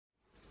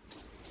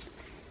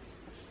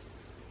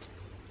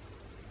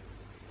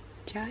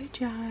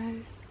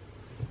Jojo.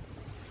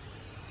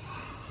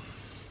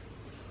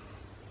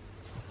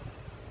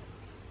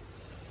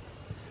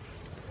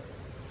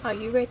 Are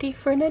you ready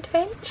for an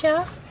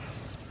adventure?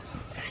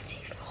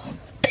 Ready for a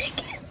big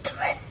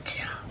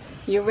adventure.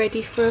 You're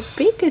ready for a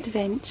big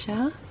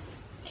adventure?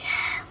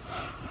 Yeah.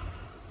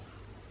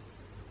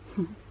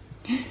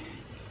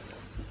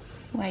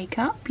 Wake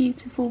up,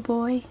 beautiful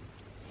boy.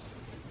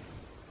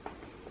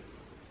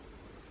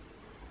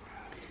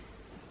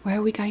 Where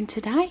are we going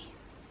today?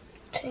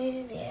 To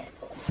the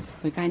airport.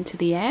 We're going to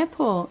the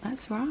airport,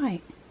 that's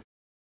right.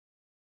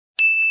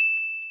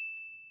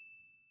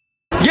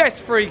 Yes,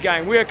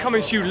 Freegang, we are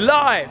coming to you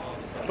live,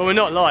 but we're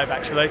not live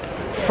actually,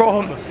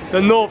 from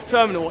the North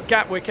Terminal at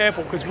Gatwick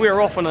Airport because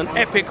we're off on an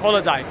epic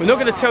holiday. We're not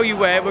going to tell you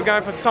where, we're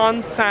going for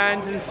sun,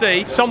 sand and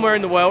sea, somewhere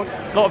in the world.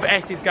 A lot of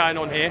S's going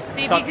on here.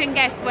 See if you can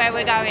guess where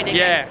we're going again.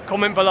 Yeah,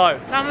 comment below.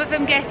 Some of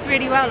them guessed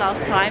really well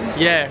last time.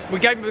 Yeah, we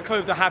gave them the clue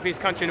of the happiest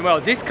country in the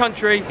world. This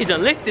country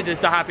isn't listed as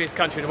the happiest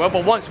country in the world,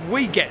 but once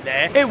we get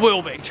there, it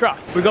will be,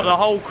 trust. We've got the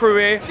whole crew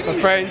here, my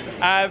friends,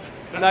 Av,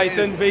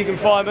 Nathan, vegan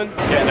fireman.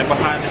 Yeah, they're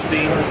behind the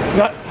scenes.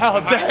 How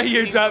dare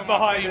you, Dad,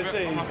 behind the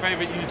scenes. My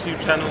favourite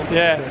YouTube channel.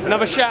 Yeah,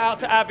 another shout out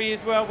to Abby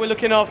as well. We're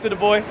looking after the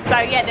boy. So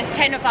yeah, there's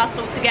 10 of us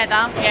all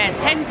together. Yeah,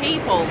 10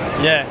 people.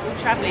 Yeah.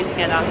 All travelling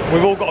together.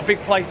 We've all got a big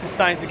place to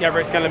stay together.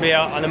 It's going to be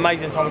an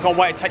amazing time. We can't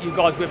wait to take you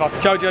guys with us.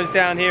 Jojo's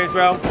down here as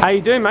well. How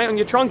you doing, mate, on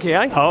your trunky,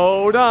 eh?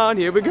 Hold on,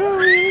 here we go.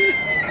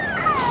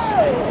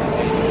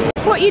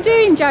 What are you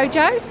doing,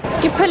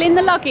 Jojo? You're pulling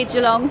the luggage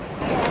along.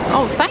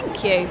 Oh,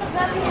 thank you.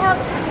 Very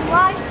helpful.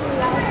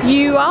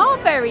 You are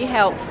very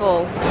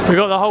helpful. We've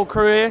got the whole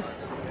crew here.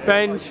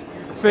 Benj,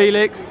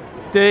 Felix,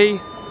 Dee,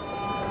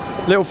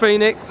 Little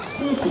Phoenix,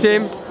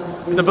 Tim,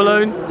 the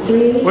balloon.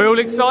 We're all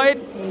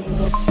excited.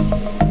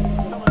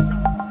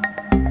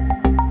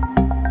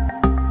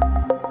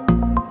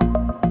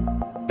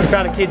 We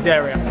found a kids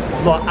area.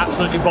 It's like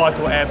absolutely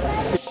vital at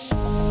airport.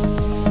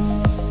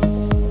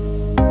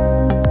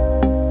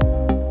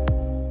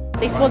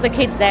 This was a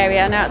kids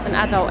area, now it's an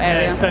adult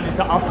area. Yeah, it's turned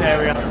into us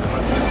area.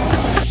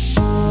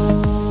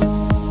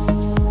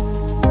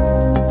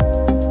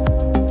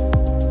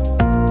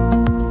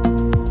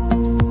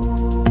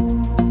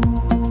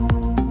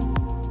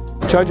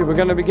 Jojo, we're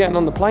going to be getting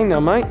on the plane now,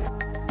 mate.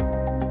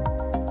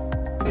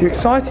 You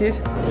excited?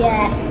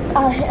 Yeah,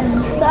 I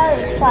am so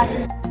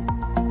excited.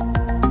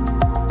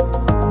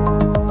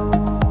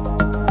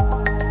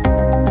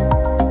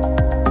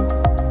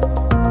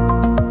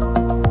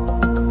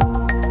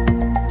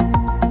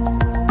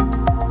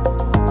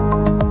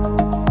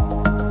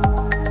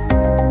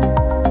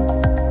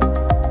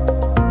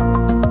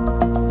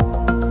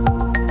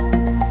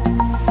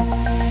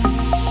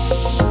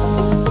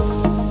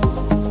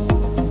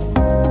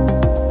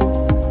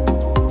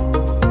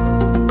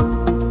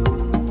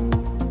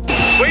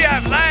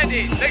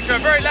 Next to a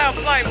very loud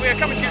plane, we are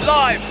coming to you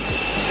live,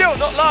 still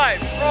not live,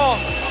 from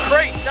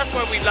Crete. That's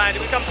where we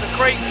landed. We come to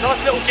Crete,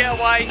 nice little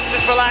getaway,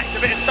 just relax, a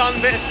bit of sun,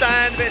 a bit of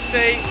sand, a bit of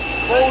sea,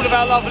 all of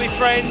our lovely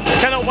friends.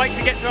 Cannot wait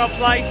to get to our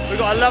place. We've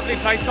got a lovely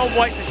place, can't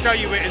wait to show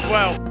you it as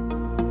well.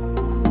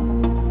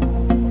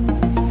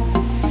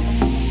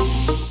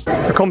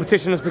 The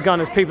competition has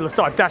begun as people have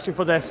started dashing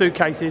for their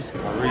suitcases.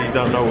 I really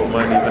don't know what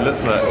mine even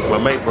looks like. My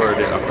mate borrowed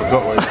it, I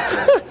forgot what it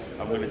was.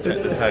 I'm going to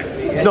check the tag.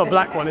 It's not a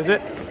black one, is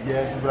it?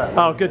 Yeah, it's a black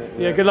one. Oh, good.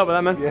 Yeah, good luck with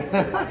that, man.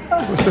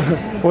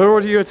 Yeah. We'll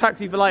order you a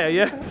taxi for later,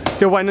 yeah?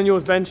 Still waiting on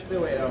yours, Benj?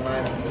 Still waiting on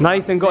mine.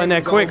 Nathan got in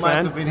there quick,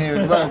 man. In here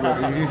as well, bro.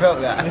 Have you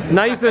felt that?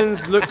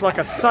 Nathan's looks like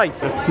a safe.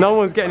 No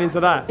one's getting into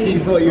that. You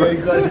thought you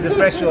already got into the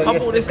fresh one. I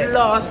bought this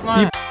last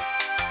night.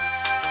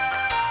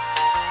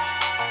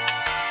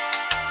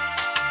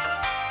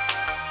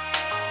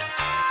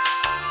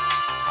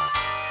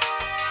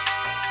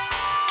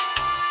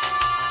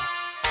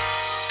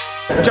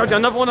 Jojo,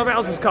 another one of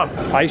ours has come.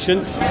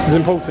 Patience, this is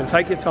important,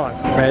 take your time.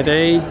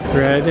 Ready,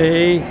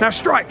 ready. Now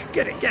strike,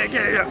 get it.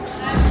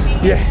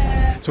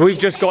 Yeah. So we've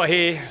just got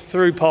here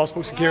through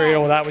passport security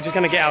and all that. We're just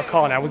gonna get our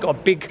car now. We've got a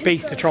big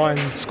beast to try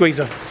and squeeze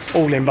us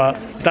all in, but I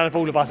don't know if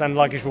all of us and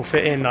luggage will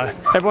fit in though.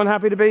 Everyone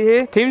happy to be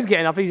here? Tim's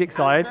getting up, he's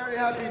excited. Very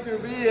happy to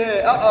be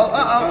here.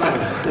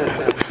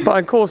 Uh-oh. But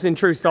of course, in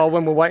true style,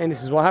 when we're waiting,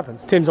 this is what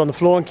happens. Tim's on the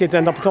floor and kids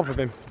end up on top of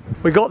him.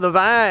 We got the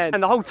van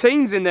and the whole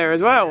team's in there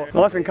as well.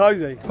 Nice and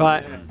cozy.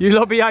 Right, you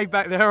lot behave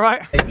back there, all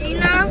right? Do you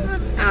know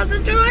how to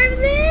drive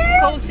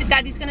this? Of course,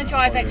 Daddy's going to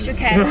drive extra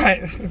careful.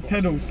 Right,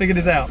 pedals, figure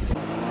this out.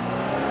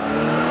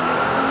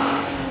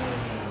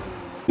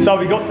 So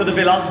we got to the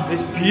villa,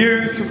 this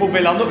beautiful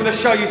villa. I'm not going to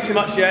show you too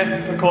much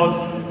yet because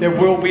there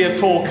will be a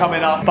tour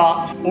coming up,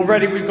 but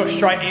already we've got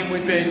straight in.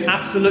 We've been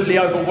absolutely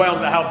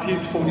overwhelmed at how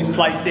beautiful this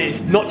place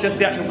is. Not just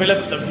the actual villa,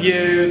 but the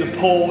view, the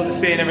pool, the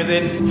sea and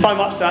everything. So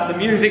much that the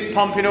music's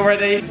pumping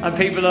already and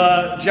people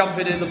are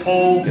jumping in the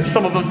pool.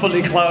 Some of them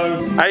fully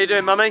clothed. How you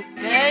doing, mummy?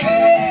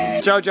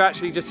 Good. Jojo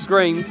actually just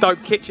screamed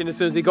dope kitchen as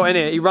soon as he got in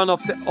here. He ran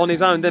off on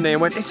his own, didn't he?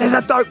 And went, this is a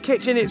dope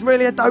kitchen, it's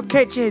really a dope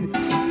kitchen.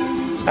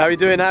 How are you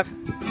doing, Av?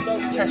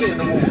 Do you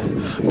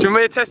want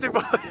me to test it?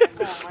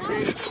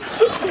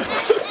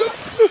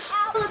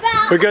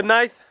 We're good,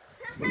 Nath?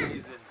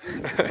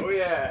 Oh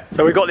yeah.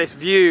 So we've got this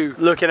view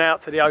looking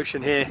out to the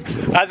ocean here.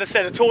 As I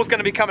said, a tour's going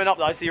to be coming up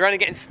though, so you're only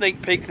getting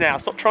sneak peeks now.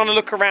 Stop trying to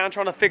look around,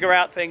 trying to figure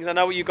out things. I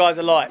know what you guys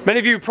are like. Many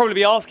of you will probably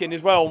be asking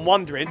as well and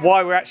wondering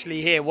why we're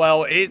actually here.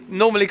 Well, it's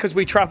normally because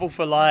we travel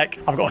for like,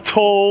 I've got a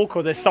talk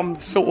or there's some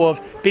sort of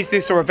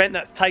business or event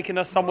that's taken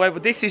us somewhere.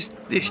 But it's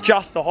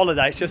just a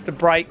holiday. It's just a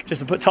break, just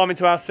to put time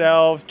into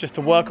ourselves, just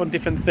to work on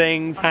different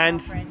things and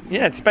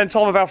yeah, to spend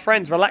time with our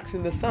friends, relax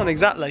in the sun,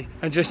 exactly,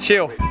 and just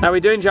chill. How are we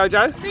doing,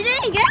 Jojo? We're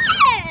doing good.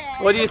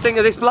 What do you think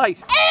of this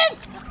place?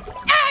 It's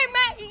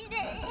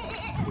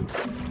amazing.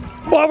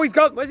 Oh, he's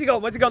gone. Where's he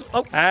gone? Where's he gone?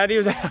 Oh, and he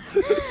was out.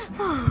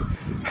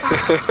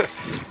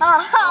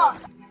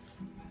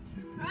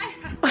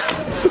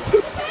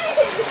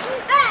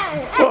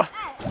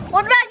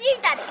 What about you,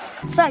 Daddy?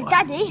 So,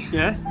 Daddy,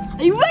 Yeah?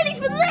 are you ready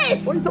for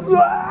this?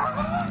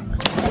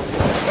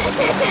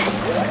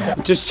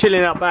 Just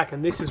chilling out back,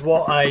 and this is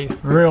what a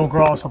real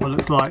grasshopper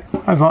looks like.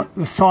 It's like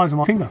the size of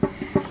my finger.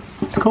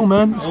 It's cool,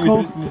 man. It's cool.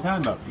 He's lifting his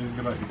hand up. He's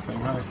like saying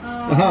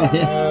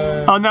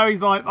hi. Oh, now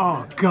he's like,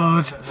 oh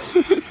god.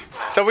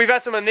 So we've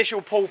had some initial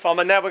pull from,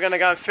 and now we're going to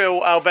go and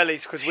fill our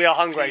bellies because we are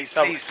hungry.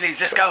 So Please,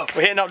 let's go.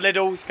 we're hitting up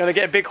Lidl's, going to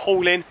get a big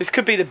haul in. This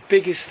could be the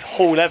biggest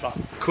haul ever.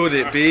 Could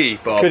it be,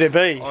 Bob? Could it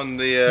be? On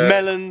the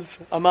melons,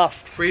 a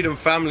must. Freedom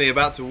family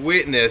about to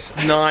witness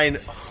 9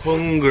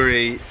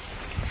 hungry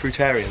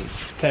fruitarians.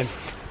 10.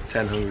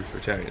 10 hungry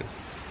fruitarians.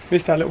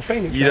 Missed our little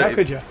phoenix. You How don't-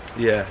 could you?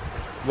 Yeah.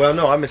 Well,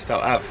 no, I missed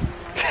out, Av.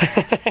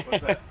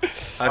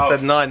 I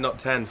said 9, not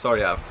 10.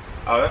 Sorry, Av.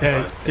 Oh, that's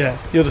Yeah, fine. yeah,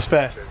 you're the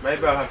spare.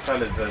 Maybe I'll have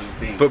salads and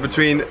beans. But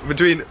between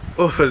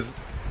us,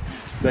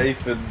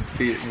 Nathan,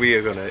 we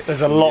are gonna.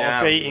 There's a lot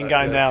yam of eating right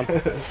going there.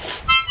 down.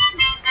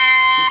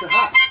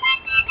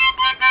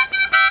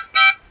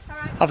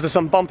 After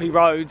some bumpy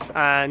roads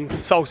and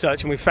soul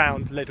searching, we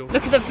found Lidl.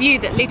 Look at the view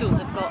that Lidl's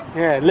have got.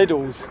 Yeah,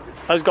 Lidl's.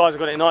 Those guys have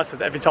got it nice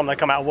every time they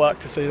come out of work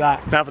to see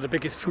that. Now for the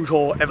biggest food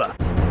haul ever.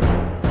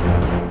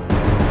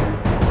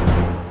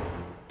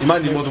 You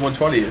might do more than one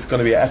trolley. It's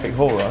gonna be an epic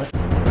haul, right?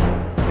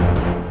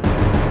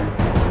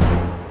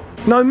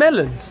 No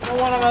melons.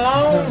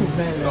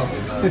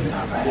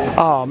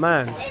 Oh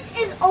man. This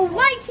is a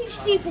way too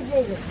stupid,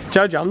 Lidl.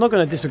 Jojo, I'm not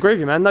going to disagree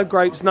with you, man. No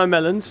grapes, no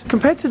melons.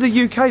 Compared to the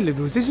UK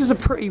Lidl's, this is a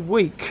pretty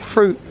weak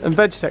fruit and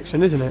veg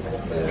section, isn't it?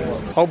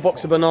 Whole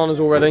box of bananas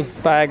already,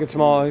 bag of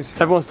tomatoes.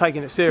 Everyone's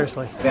taking it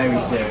seriously.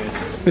 Very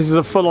serious. This is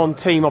a full-on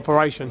team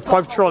operation.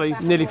 Both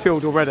trolleys nearly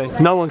filled already.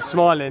 No one's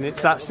smiling,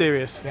 it's that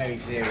serious. Very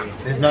serious.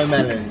 There's no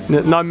melons.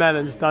 No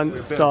melons, don't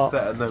start.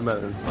 Upset at no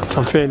melons.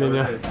 I'm feeling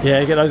you.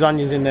 Yeah, get those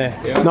onions in there.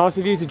 Nice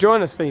of you to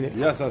join us,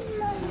 Phoenix. Yes.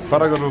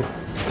 Paragonu.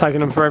 Taking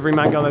them for every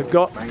mango they've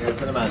got. Mango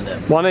for the man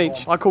then. One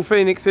each. I call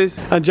Phoenix's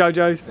and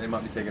Jojo's. They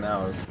might be taking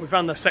hours. We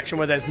found the section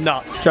where there's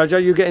nuts.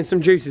 Jojo, you're getting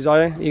some juices,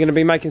 are you? You're going to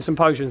be making some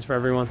potions for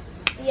everyone.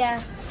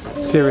 Yeah.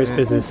 Serious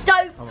business.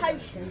 Dope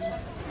potions.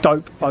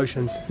 Dope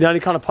potions. The only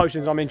kind of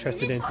potions I'm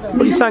interested in.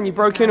 What are you saying? You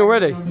broke in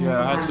already? Yeah,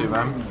 I had to,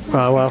 man.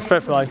 Oh, well, fair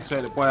play.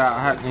 Take the boy out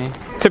of Hackney.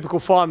 Typical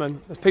fireman.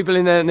 There's people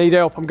in there that need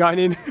help. I'm going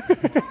in.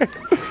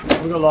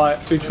 We've got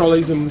like 2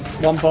 trolleys and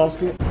 1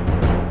 basket.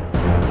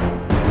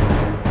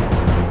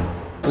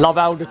 Love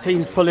how the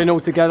team's pulling all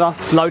together,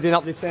 loading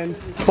up this end,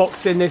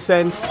 boxing this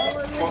end,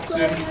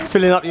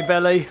 filling up your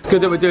belly. It's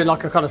good that we're doing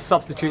like a kind of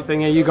substitute thing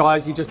here. You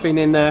guys, you've just been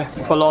in there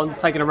full on,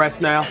 taking a rest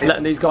now,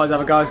 letting these guys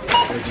have a go.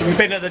 We've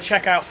been at the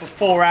checkout for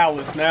 4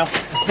 hours now,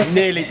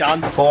 nearly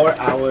done. 4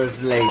 hours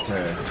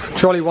later.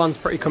 Trolley 1's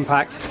pretty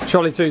compact,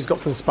 trolley 2's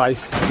got some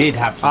space. Did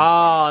have some.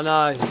 Ah,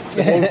 no,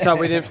 the water,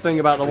 we didn't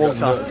think about the water.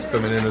 Nuts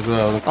coming in as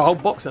well. A whole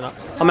box of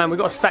nuts. Oh man, we've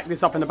got to stack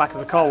this up in the back of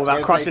the car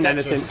without crushing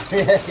anything.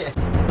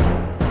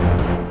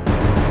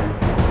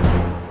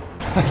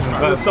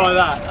 Other side of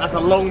that, that's a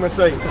long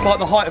receipt. It's like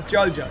the height of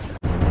Jojo.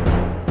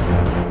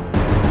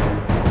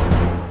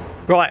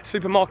 Right,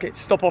 supermarket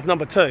stop off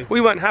number 2.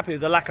 We weren't happy with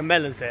the lack of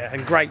melons here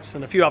and grapes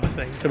and a few other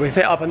things, so we've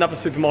hit up another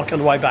supermarket on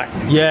the way back.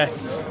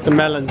 Yes, the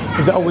melon.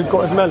 Is that all we've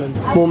got is melon?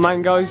 More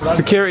mangoes.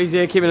 Security's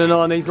here keeping an eye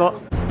on these lot.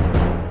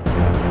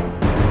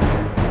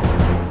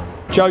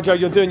 Jojo,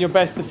 you're doing your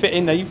best to fit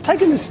in there. You've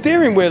taken the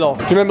steering wheel off.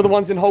 Do you remember the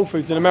ones in Whole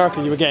Foods in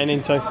America you were getting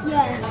into?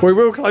 Yeah. We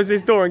will close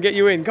this door and get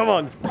you in. Come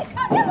on.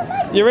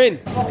 You're in.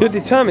 You're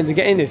determined to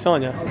get in this,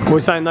 aren't you? What are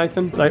we saying,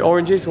 Nathan? Like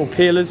oranges or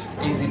peelers?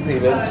 Easy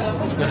peelers.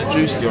 It's going to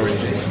juice the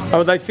oranges. Oh,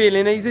 are they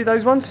feeling easy,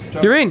 those ones?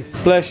 You're in.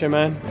 Bless you,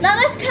 man. Now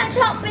let's catch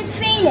up with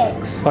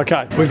Phoenix.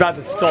 Okay, we've had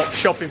to stop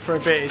shopping for a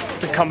bit. It's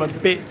become a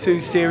bit too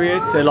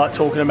serious. They're like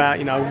talking about,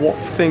 you know, what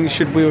things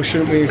should we or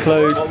shouldn't we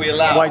include. What we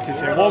allowed. Wait a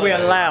second. What are we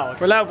allowed?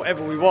 We're allowed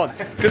whatever we want.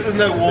 Because there's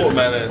no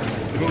watermelon.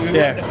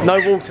 Yeah, no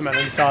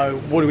watermelon, so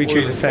what do we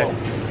choose instead?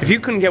 If you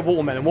couldn't get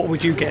watermelon, what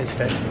would you get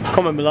instead?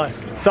 Comment below.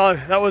 So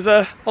that was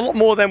a lot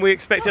more than we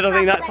expected, I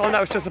think, that time. That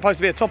was just supposed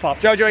to be a top up.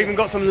 Jojo even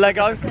got some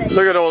Lego.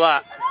 Look at all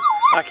that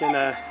back in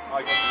there.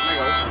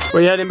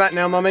 We're heading back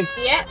now, Mummy?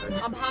 Yep,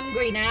 I'm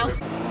hungry now.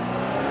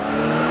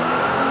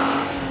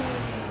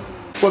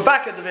 We're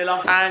back at the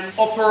villa and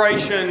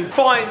Operation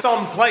Find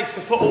Some Place to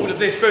Put All of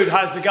This Food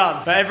has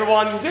begun. But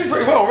everyone's doing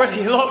pretty well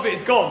already. A lot of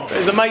it's gone.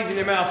 There's an amazing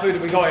amount of food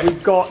that we got here.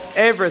 We've got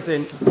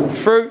everything.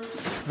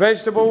 Fruits,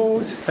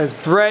 vegetables, there's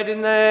bread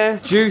in there,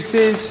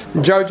 juices.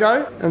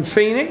 Jojo and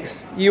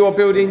Phoenix, you are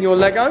building your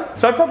Lego.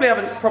 So I probably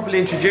haven't properly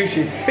introduced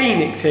you.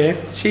 Phoenix here.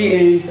 She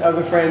is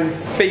our friends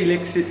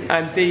Felix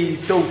and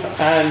Dee's daughter.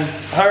 And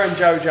her and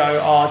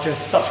Jojo are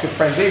just such good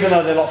friends. Even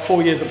though they're like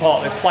 4 years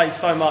apart, they play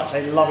so much,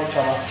 they love each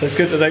other. So it's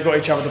good that they've got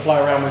each other to play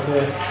around with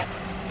here.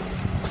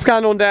 What's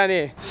going on down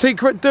here?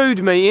 Secret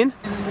dude meeting.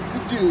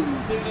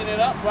 Doing it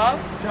up, bro.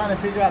 Trying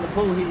to figure out the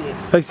pool heating.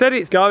 They said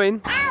it's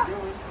going. Ow!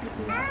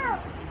 Ow!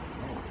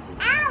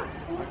 Ow!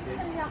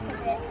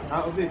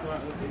 That was it.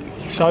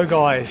 So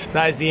guys,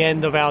 that is the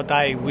end of our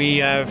day. We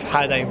have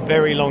had a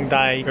very long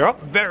day. We're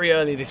up very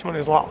early this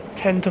morning. It was like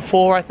 10 to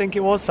 4 I think it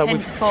was. So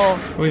 10 to 4.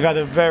 We've had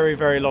a very,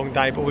 very long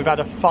day, but we've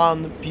had a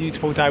fun,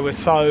 beautiful day. We're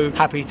so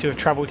happy to have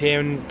travelled here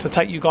and to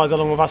take you guys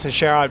along with us and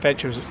share our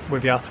adventures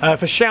with you.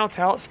 For shout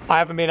outs, I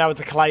haven't been able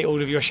to collate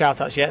all of your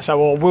shout outs yet,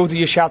 so we'll do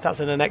your shout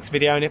outs in the next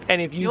video. And if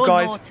any of you You're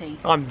guys... naughty.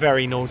 I'm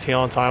very naughty,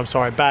 aren't I? I'm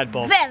sorry, bad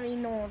Bob. Very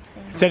naughty.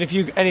 So if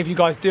any of you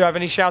guys do have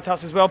any shout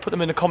outs as well, put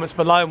them in the comments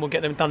below and we'll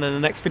get them done in the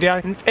next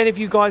video. And if any of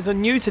you guys are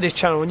new to this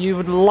channel and you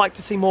would like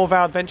to see more of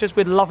our adventures,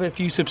 we'd love it if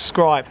you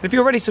subscribe. And if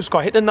you're already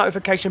subscribed, hit the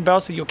notification bell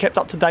so you're kept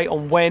up to date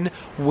on when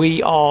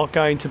we are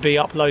going to be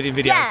uploading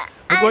videos. Yeah,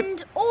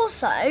 and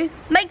also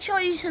make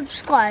sure you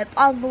subscribe,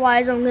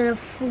 otherwise I'm gonna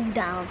fall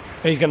down.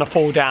 He's gonna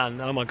fall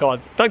down. Oh my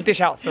god, don't dish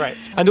out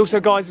threats. And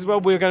also guys as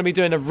well, we're going to be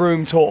doing a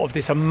room tour of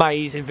this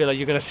amazing villa.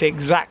 You're going to see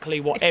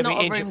exactly what It's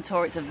not a room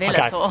tour, it's a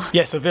villa tour.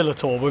 Yes, a villa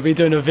tour. We'll be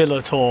doing a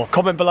villa tour.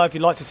 Comment below if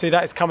you'd like to see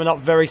that. It's coming up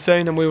very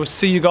soon and we will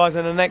see you guys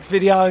in the next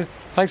video.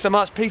 Thanks so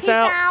much. Peace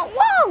out.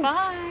 Woo!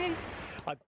 Bye.